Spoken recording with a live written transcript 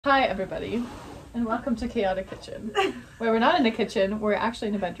Hi everybody, and welcome to Chaotic Kitchen, where we're not in a kitchen, we're actually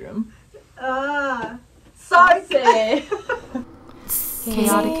in a bedroom. Sorry! Chaotic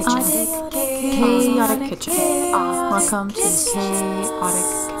Kitchen. Chaotic Kitchen. Welcome to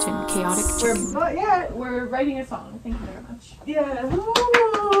Chaotic Kitchen. We're writing a song. Thank you very much. Yeah.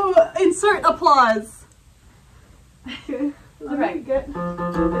 Ooh, insert applause. Alright, Get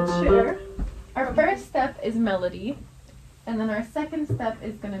the chair. our first step is melody, and then our second step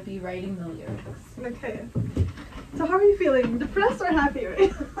is going to be writing the lyrics. Okay. So how are you feeling? Depressed or happy,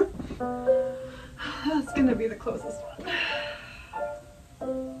 right? That's gonna be the closest one.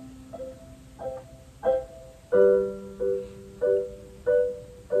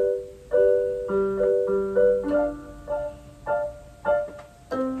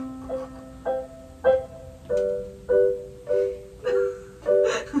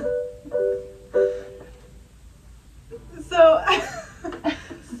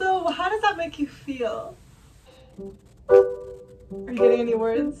 So how does that make you feel? Are you getting any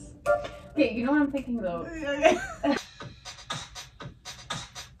words? Okay, you know what I'm thinking though? Okay.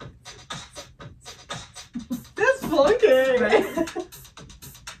 This flunking!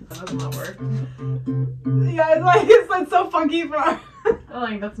 That does not work. Yeah, it's like so funky for our...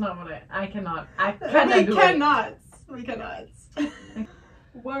 Like, that's not what I cannot do We cannot.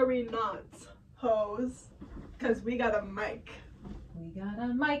 Worry not, hoes. Because we got a mic. We got a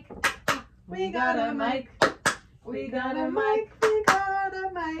mic. We got a mic. We got a mic. We got a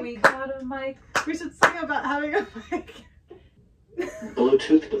mic. We got a mic. We should sing about having a mic.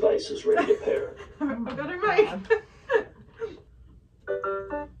 Bluetooth device is ready to pair. I've got a mic.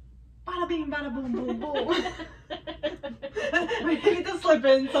 Bada bing, bada boom, boom, boom. We need to slip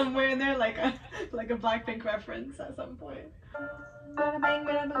in somewhere in there like a Blackpink reference at some point. Bada bing,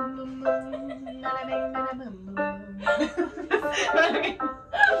 bada boom, boom, boom. Bada bing, bada boom, boom, boom.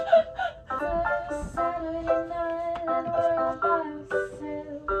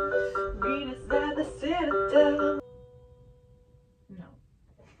 Rita's at the Citadel.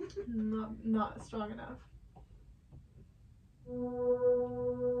 No. Not strong enough.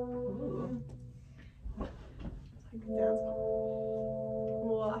 Ooh. It's like a dance.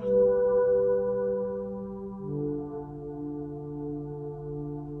 Wow.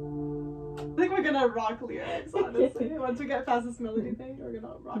 I think we're gonna rock lyrics, honestly. Once we get past this melody thing, we're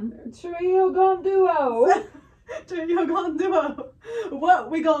gonna rock lyrics. Trio gone duo. Trio gone duo. What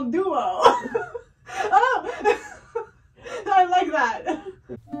we gonna duo? Oh! I like that.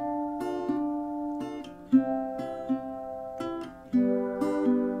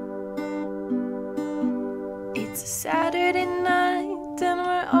 It's a Saturday night and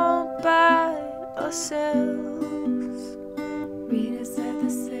we're all by ourselves. Rita's at the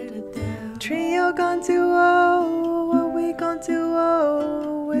Citadel. Trio gone duo. What we gonna do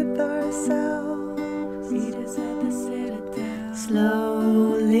with ourselves? Rita's at the Citadel.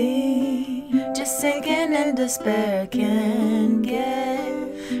 Slowly, just sinking in despair. Can't get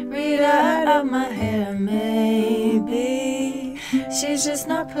Rita out of my hair. Maybe she's just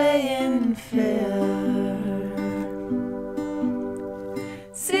not playing fair.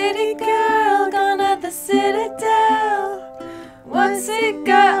 City girl gone at the Citadel. What's it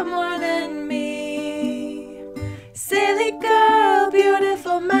got more than me? Silly girl,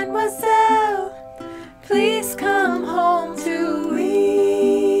 beautiful mademoiselle, please come home to me.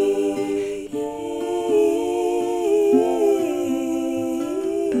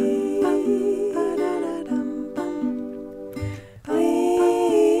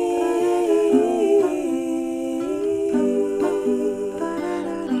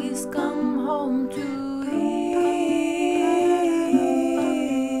 Please come home to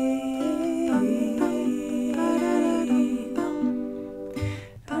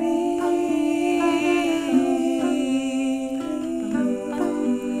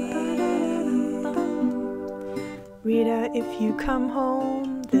Rita, if you come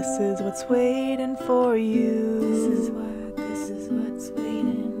home, this is what's waiting for you. This is what's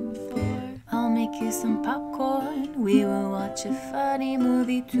waiting for. I'll make you some popcorn. We will watch a funny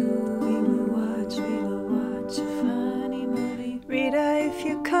movie too. We will watch a funny movie. Rita, if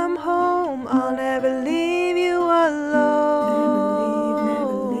you come home, I'll never leave